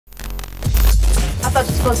thought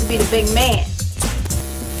you were supposed to be the big man.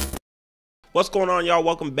 What's going on, y'all?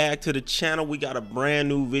 Welcome back to the channel. We got a brand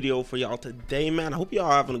new video for y'all today, man. I hope y'all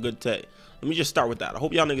having a good day. Let me just start with that. I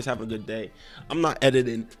hope y'all niggas having a good day. I'm not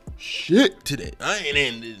editing shit today. I ain't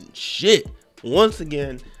editing shit. Once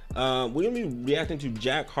again, we're gonna be reacting to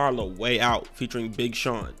Jack Harlow Way Out featuring Big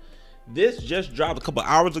Sean. This just dropped a couple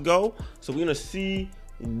hours ago, so we're gonna see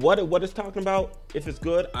what it's talking about, if it's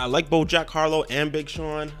good. I like both Jack Harlow and Big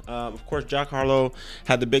Sean. Of course, Jack Harlow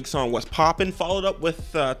had the big song What's Poppin', followed up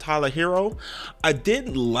with Tyler Herro. I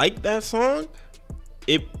did like that song.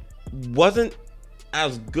 It wasn't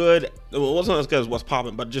as good. It wasn't as good as What's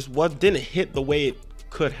Poppin', but just didn't hit the way it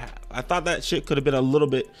could have. I thought that shit could have been a little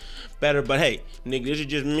bit better, but hey, nigga, this is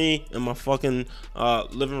just me in my fucking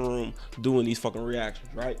living room doing these fucking reactions,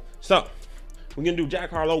 right? So we're gonna do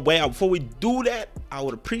Jack Harlow Way Out. Before we do that, I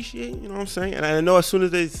would appreciate, you know what I'm saying? And I know as soon as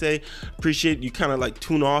they say appreciate, you kind of like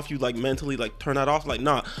tune off, you like mentally like turn that off. Like,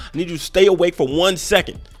 nah, I need you to stay awake for 1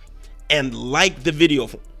 second and like the video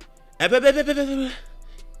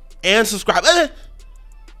and subscribe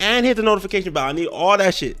and hit the notification bell. I need all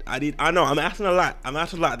that shit. I know I'm asking a lot.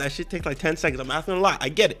 That shit takes like 10 seconds. I'm asking a lot. I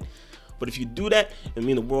get it. But if you do that, it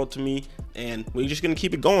means the world to me. And we're just gonna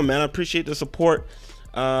keep it going, man. I appreciate the support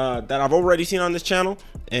that I've already seen on this channel,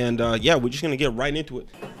 and yeah, we're just gonna get right into it.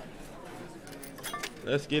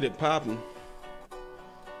 Let's get it popping.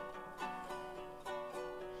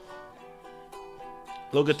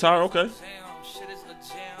 Little guitar, okay.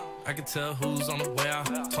 I can tell who's on the way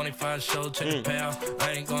out. 25 show, check the pay out.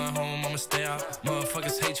 I ain't going home, I'ma stay out.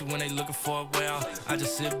 Motherfuckers hate you when they looking for a way out. I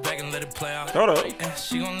just sit back and let it play out. Hold up.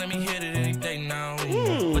 She gon' let me hit it any day now.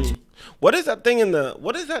 What is that thing in the,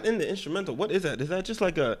 what is that in the instrumental? What is that? Is that just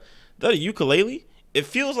like a ukulele? It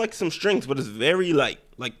feels like some strings, but it's very like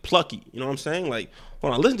plucky. You know what I'm saying? Like,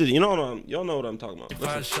 hold on, listen to it. You know what y'all know what I'm talking about.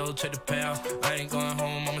 Listen. I ain't going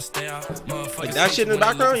home, I'ma stay out. Like that shit in the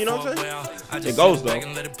background, you know what I'm saying? It goes though.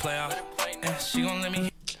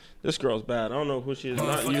 This girl's bad. I don't know who she is.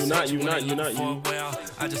 Not you, not you, not you, not you.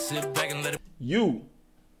 I just sit back and let it. You.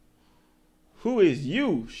 Who is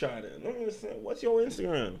you, Shada? I don't understand. What's your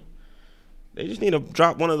Instagram? They just need to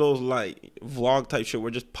drop one of those like vlog type shit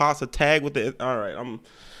where just pass a tag with it. All right, I'm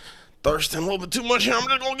thirsting a little bit too much here. I'm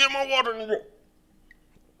just gonna get my water.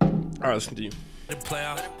 All right, listen to you.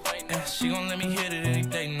 She gon' let me hit it any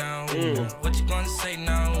day now. What you gonna say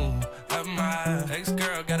now? My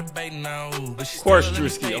ex-girl got a bait now. But of course,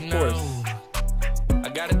 Drewski, of course. I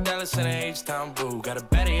got a Dallas and an H-Town boo. Got a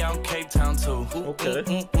Betty out in Cape Town too.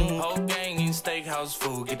 Okay. Whole gang eating steakhouse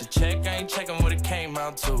food. Get the check, I ain't checking what it came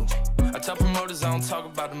out to. I tell promoters I don't talk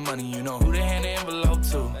about the money. You know who they hand the envelope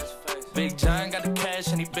to. Big John got the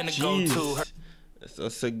cash and he been a go-to. It's a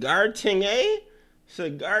cigar ting, eh?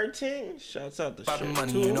 Cigar ting. Shouts out the shit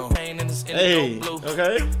money, too. you know. Hey,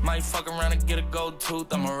 okay. Might fuck around and get a gold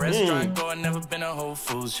tooth. I'm a restaurant girl, never been a Whole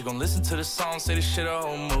Foods. She gon' listen to the song, say this shit a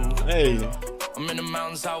whole move. Hey. I'm in the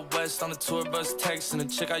mountains out west on the tour bus texting the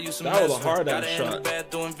chick I used to that was a hard got ass her in shot. the bed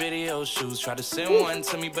doing video shoots. Tried to send one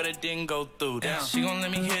to me, but it didn't go through. Damn, she gon' let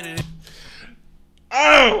me hit it.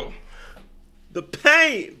 Oh, the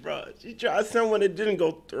pain, bro. She tried to send one, it didn't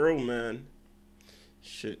go through, man.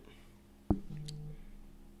 Shit.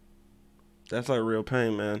 That's like real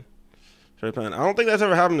pain, man. Straight pain. I don't think that's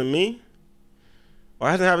ever happened to me. Or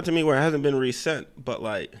it hasn't happened to me where it hasn't been resent. But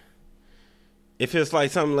like, if it's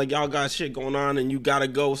like something like y'all got shit going on and you gotta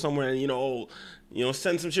go somewhere and you know,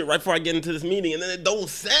 send some shit right before I get into this meeting and then it don't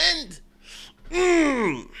send.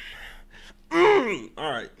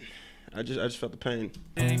 All right. I just felt the pain.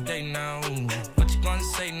 What you gonna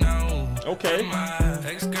say now? Okay. My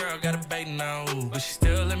ex-girl got a bait now, but she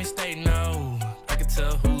still let me stay now. I can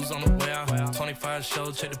tell who's on the way out. 25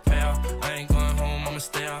 show, check the pay out. I ain't going home, I'ma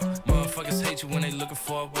stay out. Motherfuckers hate you when they looking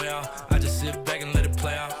for a way out. I just sit back and let it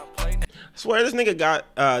play out. I swear this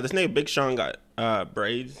nigga Big Sean got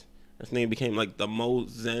braids. This nigga became like the most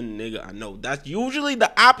zen nigga I know. That's usually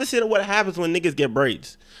the opposite of what happens when niggas get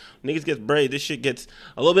braids. Niggas get braids, this shit gets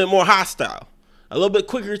a little bit more hostile, a little bit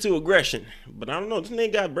quicker to aggression. But I don't know, this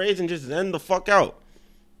nigga got braids and just zen the fuck out.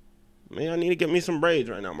 Man, I need to get me some braids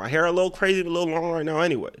right now. My hair a little crazy, but a little long right now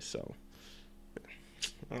anyway, so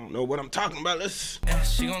I don't know what I'm talking about. Let's.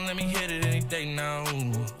 She gon' let me hit it any day now.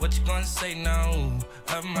 What you gonna say now?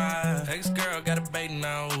 My ex-girl got a bait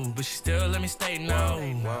now, but she still let me stay now.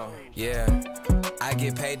 Whoa. Yeah, I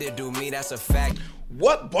get paid to do me, that's a fact.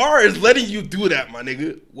 What bar is letting you do that, my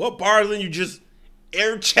nigga? What bar is letting you just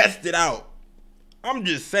air chest it out? I'm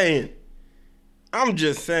just saying. I'm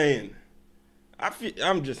just saying.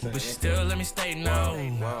 I'm just saying. But she still let me stay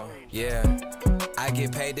now. Yeah, I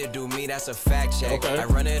get paid to do me, that's a fact check. Okay. I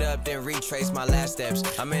run it up, then retrace my last steps.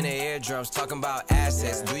 I'm in the eardrums talking about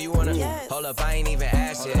assets. Do you wanna hold up? I ain't even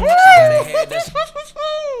asked yet. She got a head that's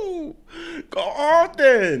Go off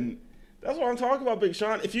then. That's what I'm talking about, Big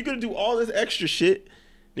Sean. If you're gonna do all this extra shit,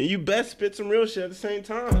 then you best spit some real shit at the same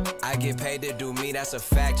time. I get paid to do me, that's a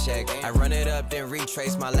fact check. I run it up, then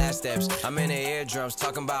retrace my last steps. I'm in the eardrums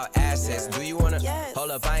talking about assets. Do you wanna hold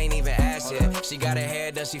up? I ain't even asked yet. She got her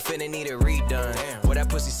hair done, she finna need it redone. Boy, that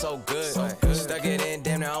pussy so good. Stuck it in,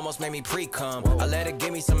 damn, it almost made me pre-cum. I let her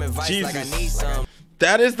give me some advice like I need some.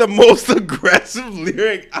 That is the most aggressive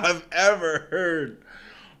lyric I've ever heard.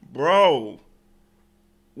 Bro,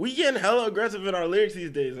 we getting hella aggressive in our lyrics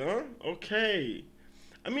these days, huh? Okay.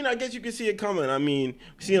 I mean, I guess you can see it coming. I mean,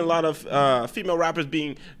 we're seeing a lot of female rappers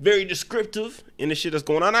being very descriptive in the shit that's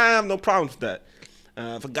going on. I have no problems with that.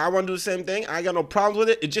 If a guy want to do the same thing, I ain't got no problems with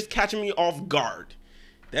it. It's just catching me off guard.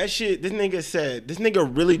 That shit, this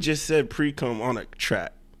nigga really just said pre-cum on a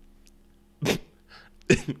track.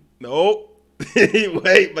 No.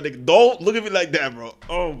 Wait, but don't look at me like that, bro.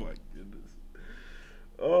 Oh, my goodness.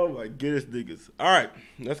 Oh, my goodness, niggas. All right,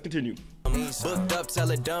 let's continue. Booked up, tell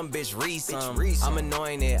a dumb bitch read some. I'm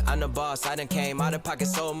annoying it, I'm the boss. I done came out of pocket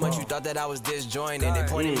so much you thought that I was disjointed. They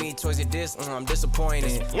pointed me towards your diss, I'm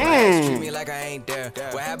disappointed. Treat me like I ain't there.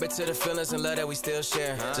 What happened to the feelings and love that we still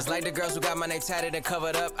share? Just like the girls who got my name tatted and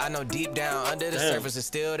covered up, I know deep down under the surface it's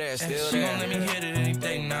still there, still there. Let me hit it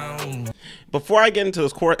anything now. Before I get into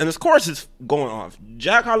this chorus, and this chorus is going off.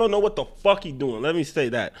 Jack Harlow know what the fuck he doing. Let me say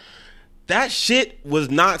that. That shit was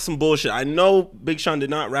not some bullshit. I know Big Sean did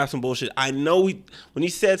not rap some bullshit. I know when he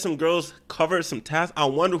said some girls covered some tasks, I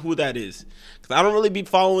wonder who that is. Because I don't really be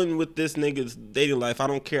following with this nigga's dating life. I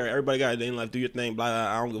don't care. Everybody got a dating life. Do your thing. Blah, blah,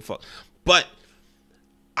 blah. I don't give a fuck. But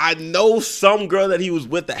I know some girl that he was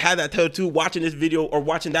with that had that tattoo watching this video or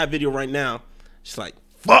watching that video right now. She's like,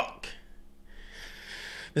 fuck.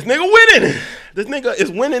 This nigga winning. This nigga is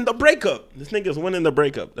winning the breakup. This nigga is winning the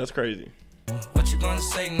breakup. That's crazy. What you gonna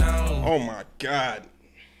say now? Oh my God.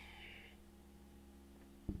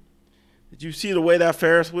 Did you see the way that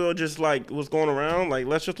Ferris wheel just like was going around? Like,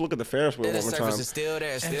 let's just look at the Ferris wheel one more time. Is still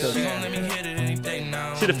there, still there. Let me hit it anything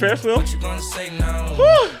now. See the Ferris wheel? What you gonna say now?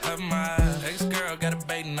 My ex-girl got a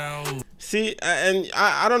bait now. See, and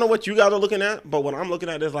I don't know what you guys are looking at, but what I'm looking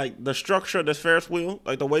at is like the structure of this Ferris wheel,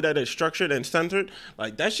 like the way that it's structured and centered.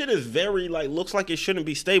 Like that shit is very like looks like it shouldn't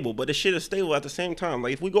be stable, but the shit is stable at the same time.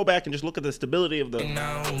 Like if we go back and just look at the stability of the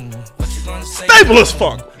stable as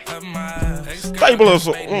fuck. Stable as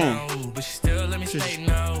fuck. But she still let me stay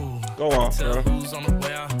now. Go off, bro. Who's on the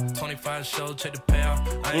way out? 25 show, check the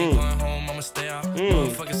payout. I ain't going home, I'ma stay out.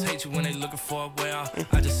 Motherfuckers hate you when they looking for a way out.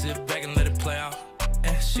 I just sit back and let it play out.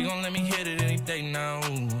 She gon' let me hit it any day now.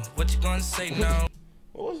 What you gonna say now?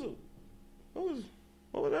 What was it? What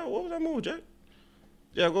was that? What was that move, Jack?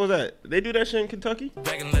 Jack, what was that? They do that shit in Kentucky?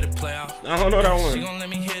 Back and let it play out. I don't know that one. She gon' let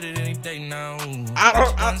me hit it any day now. I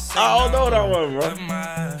don't know that one, bro.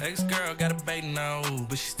 My ex-girl got a bait now,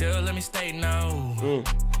 but she still let me stay now.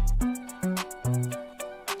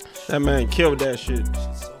 That man killed that shit.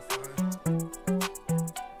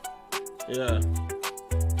 Yeah.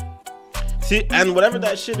 See, and whatever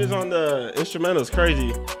that shit is on the instrumental is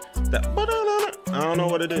crazy. That I don't know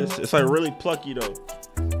what it is. It's like really plucky though.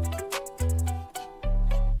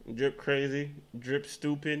 Drip crazy, drip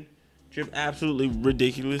stupid, drip absolutely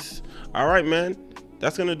ridiculous. All right, man,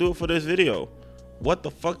 that's gonna do it for this video. What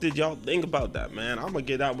the fuck did y'all think about that, man? I'm gonna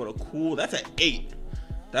give that one a cool. That's an 8.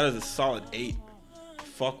 That is a solid 8.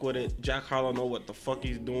 Fuck with it. Jack Harlow know what the fuck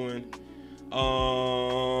he's doing.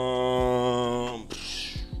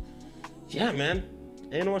 Yeah, man.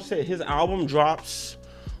 Ain't know what to say. His album drops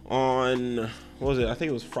on, what was it? I think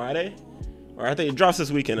it was Friday, or I think it drops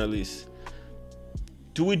this weekend at least.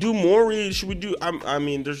 Do we do more? Should we do? I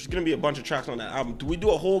mean, there's gonna be a bunch of tracks on that album. Do we do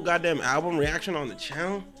a whole goddamn album reaction on the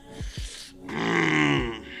channel?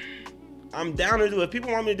 I'm down to do it. If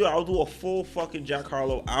people want me to do it, I'll do a full fucking Jack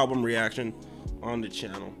Harlow album reaction on the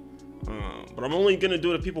channel. But I'm only gonna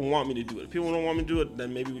do it if people want me to do it. If people don't want me to do it,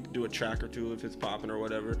 then maybe we can do a track or two if it's popping or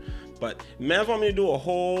whatever. But man, want me to do a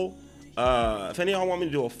whole, if any of y'all want me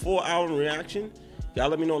to do a full album reaction, y'all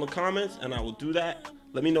let me know in the comments and I will do that.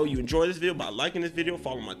 Let me know you enjoy this video by liking this video,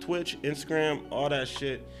 follow my Twitch, Instagram, all that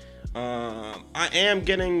shit. I am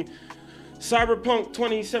getting Cyberpunk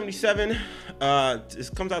 2077.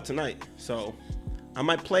 It comes out tonight, so I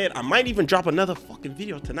might play it. I might even drop another fucking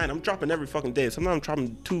video tonight. I'm dropping every fucking day. Sometimes I'm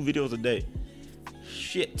dropping 2 videos a day.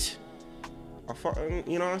 Shit.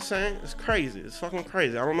 You know what I'm saying? It's crazy. It's fucking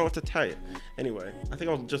crazy. I don't know what to tell you. Anyway, I think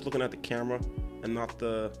I was just looking at the camera and not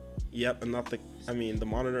the Yep, and not the, I mean, the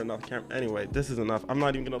monitor and not the camera. Anyway, this is enough. I'm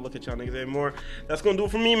not even gonna look at y'all niggas anymore. That's gonna do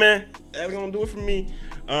it for me, man. That's gonna do it for me.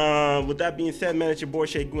 With that being said, man, it's your boy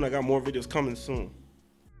ShayGoon. I got more videos coming soon.